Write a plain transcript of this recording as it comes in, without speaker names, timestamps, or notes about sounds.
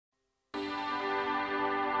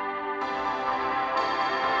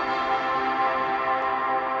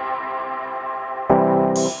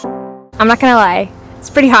I'm not gonna lie,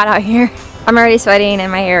 it's pretty hot out here. I'm already sweating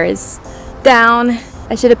and my hair is down.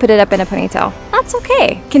 I should have put it up in a ponytail. That's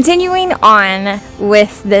okay. Continuing on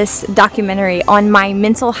with this documentary on my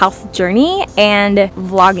mental health journey and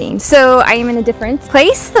vlogging. So I am in a different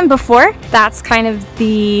place than before. That's kind of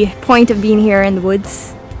the point of being here in the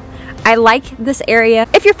woods. I like this area.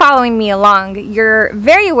 If you're following me along, you're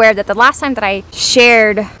very aware that the last time that I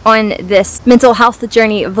shared on this mental health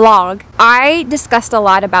journey vlog, I discussed a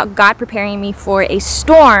lot about God preparing me for a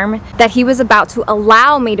storm that He was about to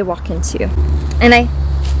allow me to walk into. And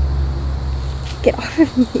get off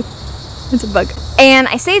of me. It's a bug. And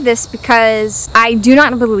I say this because I do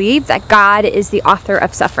not believe that God is the author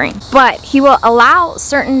of suffering, but He will allow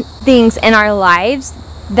certain things in our lives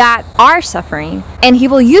that are suffering, and He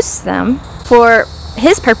will use them for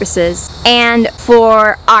His purposes and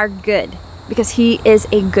for our good, because He is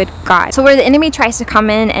a good God. So where the enemy tries to come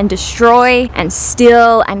in and destroy and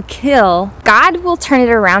steal and kill, God will turn it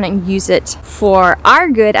around and use it for our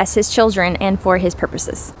good as His children and for His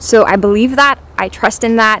purposes. So I believe that, I trust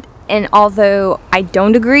in that, and although I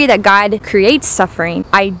don't agree that God creates suffering,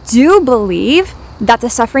 I do believe that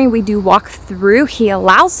the suffering we do walk through, He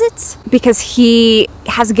allows it because He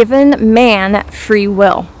has given man free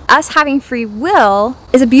will. Us having free will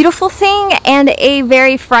is a beautiful thing and a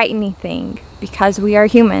very frightening thing, because we are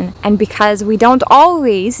human and because we don't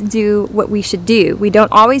always do what we should do. We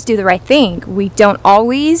don't always do the right thing. We don't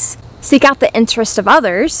always seek out the interest of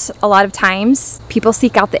others. A lot of times people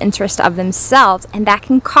seek out the interest of themselves, and that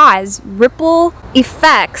can cause ripple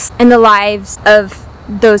effects in the lives of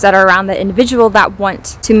those that are around the individual that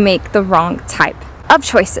want to make the wrong type of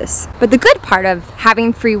choices. But the good part of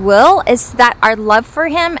having free will is that our love for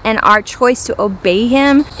Him and our choice to obey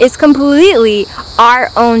Him is completely our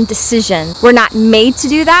own decision. We're not made to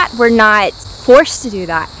do that. We're not forced to do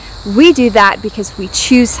that. We do that because we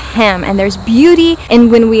choose Him, and there's beauty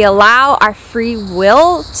in when we allow our free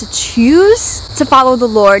will to choose to follow the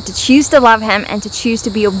Lord, to choose to love Him, and to choose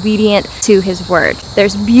to be obedient to His word.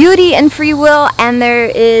 There's beauty in free will, and there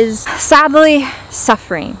is sadly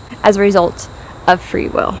suffering as a result of free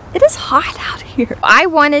will. It is hot out here. I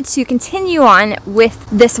wanted to continue on with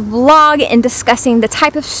this vlog and discussing the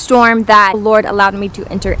type of storm that the Lord allowed me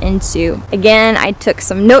to enter into. Again, I took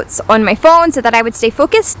some notes on my phone so that I would stay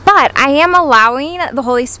focused, but I am allowing the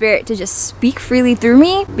Holy Spirit to just speak freely through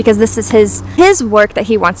me, because this is His work that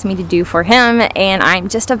He wants me to do for Him, and I'm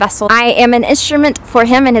just a vessel. I am an instrument for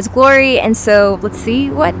Him and His glory, and so let's see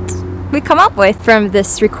what we come up with from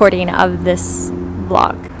this recording of this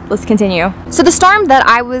vlog. Let's continue. So the storm that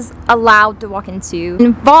I was allowed to walk into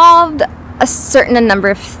involved a certain number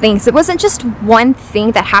of things. It wasn't just one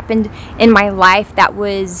thing that happened in my life that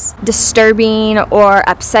was disturbing or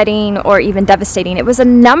upsetting or even devastating. It was a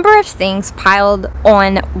number of things piled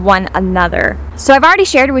on one another. So I've already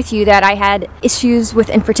shared with you that I had issues with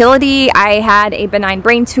infertility. I had a benign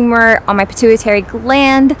brain tumor on my pituitary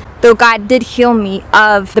gland. Though God did heal me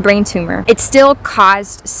of the brain tumor, it still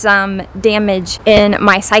caused some damage in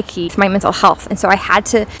my psyche, my mental health. And so I had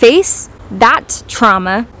to face that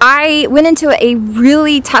trauma. I went into a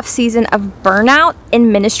really tough season of burnout in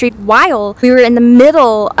ministry while we were in the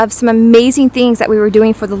middle of some amazing things that we were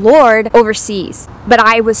doing for the Lord overseas. But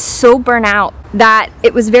I was so burnt out that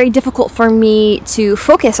it was very difficult for me to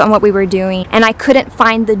focus on what we were doing, and I couldn't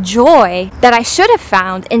find the joy that I should have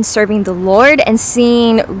found in serving the Lord and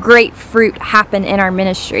seeing great fruit happen in our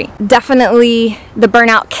ministry. Definitely the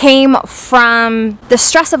burnout came from the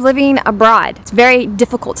stress of living abroad. It's very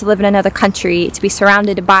difficult to live in another country, to be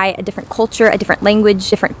surrounded by a different culture, a different language,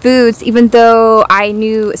 different foods. Even though I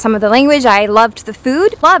knew some of the language, I loved the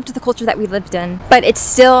food, loved the culture that we lived in, but it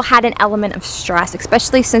still had an element of stress,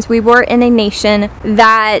 especially since we were in a nation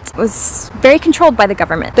that was very controlled by the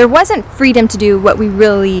government. There wasn't freedom to do what we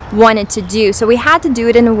really wanted to do, so we had to do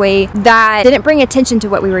it in a way that didn't bring attention to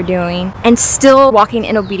what we were doing and still walking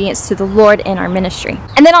in obedience to the Lord in our ministry.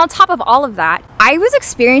 And then on top of all of that, I was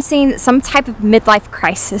experiencing some type of midlife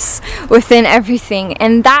crisis within everything,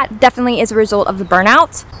 and that definitely is a result of the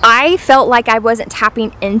burnout. I felt like I wasn't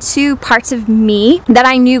tapping into parts of me that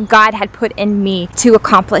I knew God had put in me to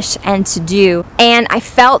accomplish and to do, and I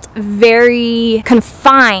felt very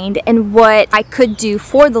confined in what I could do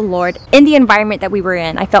for the Lord in the environment that we were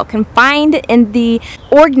in. I felt confined in the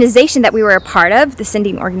organization that we were a part of, the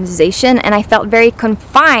sending organization, and I felt very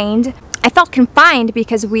confined. I felt confined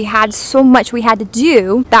because we had so much we had to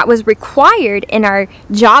do that was required in our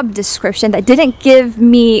job description that didn't give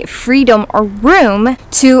me freedom or room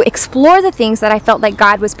to explore the things that I felt like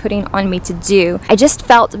God was putting on me to do. I just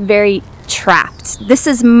felt very trapped. This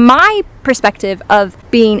is my perspective of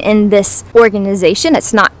being in this organization.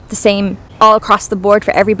 It's not the same all across the board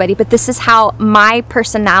for everybody, but this is how my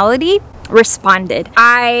personality responded.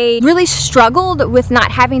 I really struggled with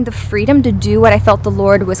not having the freedom to do what I felt the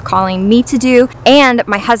Lord was calling me to do, and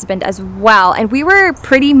my husband as well. And we were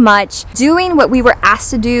pretty much doing what we were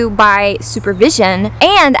asked to do by supervision,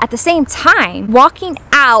 and at the same time walking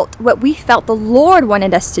out what we felt the Lord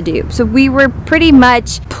wanted us to do. So we were pretty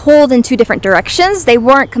much pulled in two different directions. They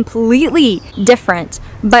weren't completely different,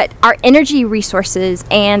 but our energy resources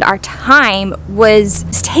and our time was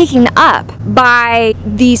taken up by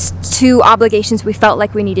these two obligations we felt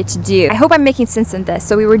like we needed to do. I hope I'm making sense in this.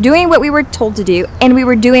 So we were doing what we were told to do, and we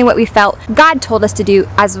were doing what we felt God told us to do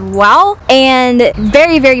as well, and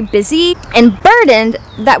very, very busy and burdened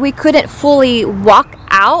that we couldn't fully walk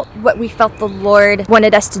out what we felt the Lord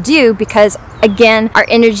wanted us to do, because again, our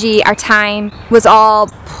energy, our time was all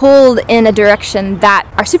pulled in a direction that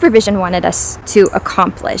our supervision wanted us to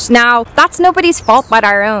accomplish. Now, that's nobody's fault but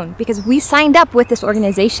our own, because we signed up with this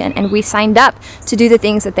organization and we signed up to do the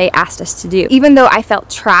things that they asked us to do. Even though I felt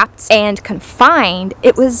trapped and confined,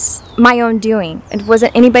 it was my own doing. It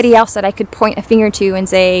wasn't anybody else that I could point a finger to and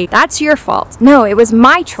say, that's your fault. No, it was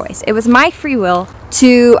my choice. It was my free will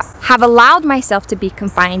to have allowed myself to be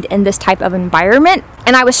confined in this type of environment,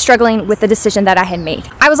 and I was struggling with the decision that I had made.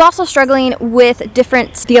 I was also struggling with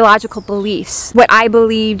different theological beliefs, what I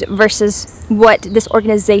believed versus what this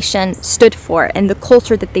organization stood for and the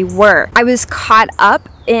culture that they were. I was caught up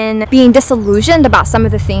in being disillusioned about some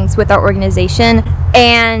of the things with our organization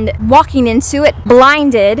and walking into it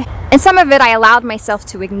blinded, and some of it I allowed myself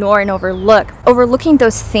to ignore and overlooking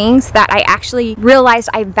those things that I actually realized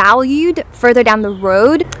I valued further down the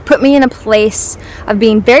road put me in a place of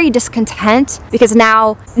being very discontent, because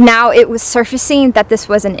now it was surfacing that this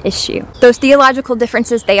was an issue. Those theological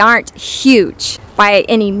differences, they aren't huge by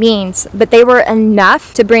any means, but they were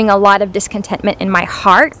enough to bring a lot of discontentment in my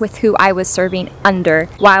heart with who I was serving under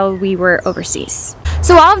while we were overseas.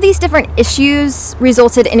 So all of these different issues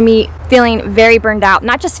resulted in me feeling very burned out,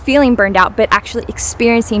 not just feeling burned out, but actually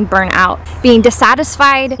experiencing burnout, being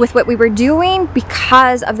dissatisfied with what we were doing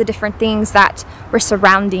because of the different things that were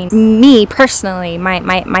surrounding me personally,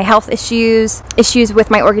 my health issues with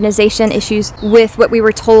my organization, issues with what we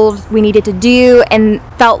were told we needed to do and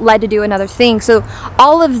felt led to do another thing. So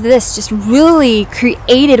all of this just really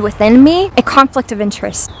created within me a conflict of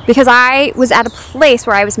interest, because I was at a place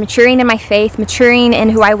where I was maturing in my faith, maturing in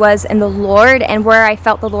who I was in the Lord, and where I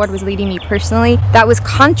felt the Lord was leading me personally, that was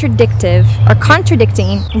contradicting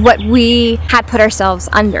what we had put ourselves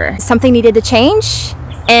under. Something needed to change,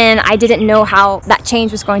 and I didn't know how that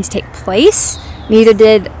change was going to take place. Neither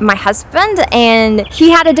did my husband, and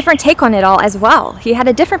he had a different take on it all as well. He had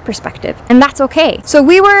a different perspective, and that's okay. So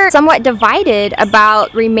we were somewhat divided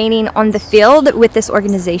about remaining on the field with this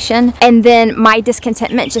organization, and then my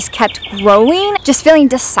discontentment just kept growing. Just feeling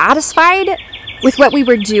dissatisfied with what we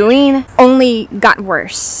were doing only got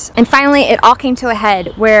worse. And finally, it all came to a head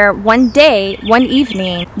where one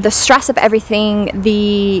evening, the stress of everything,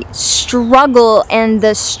 the struggle and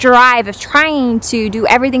the strive of trying to do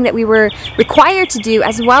everything that we were required to do,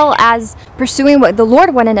 as well as pursuing what the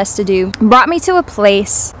Lord wanted us to do, brought me to a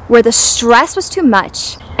place where the stress was too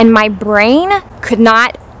much and my brain could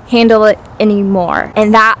not handle it anymore.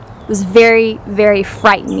 And that was very, very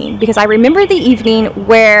frightening, because I remember the evening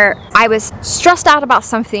where I was stressed out about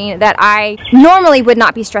something that I normally would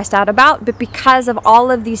not be stressed out about, but because of all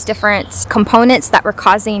of these different components that were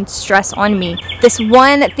causing stress on me, this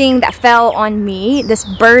one thing that fell on me, this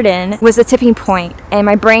burden, was a tipping point, and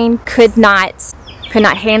my brain could not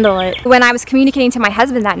handle it. When I was communicating to my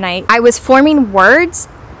husband that night, I was forming words,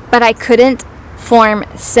 but I couldn't form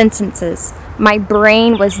sentences. My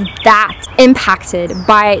brain was that impacted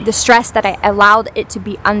by the stress that I allowed it to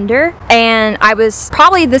be under, and I was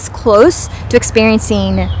probably this close to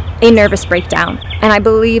experiencing a nervous breakdown. And I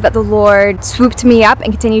believe that the Lord swooped me up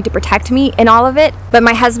and continued to protect me in all of it. But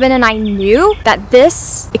my husband and I knew that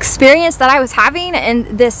this experience that I was having and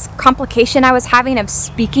this complication I was having of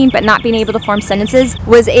speaking but not being able to form sentences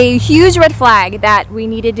was a huge red flag that we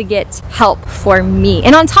needed to get help for me.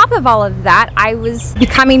 And on top of all of that, I was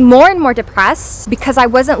becoming more and more depressed because I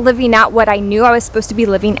wasn't living out what I knew I was supposed to be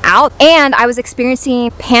living out, and I was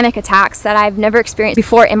experiencing panic attacks that I've never experienced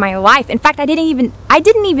before in my life. In fact, I didn't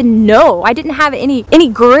even know. I didn't have any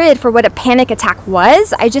grid for what a panic attack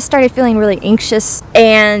was. I just started feeling really anxious,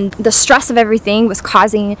 and the stress of everything was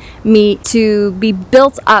causing me to be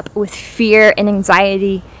built up with fear and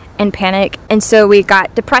anxiety and panic. And so we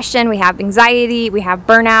got depression, we have anxiety, we have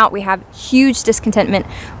burnout, we have huge discontentment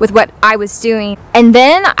with what I was doing. And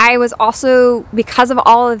then I was also, because of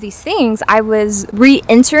all of these things, I was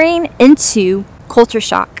re-entering into culture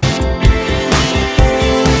shock.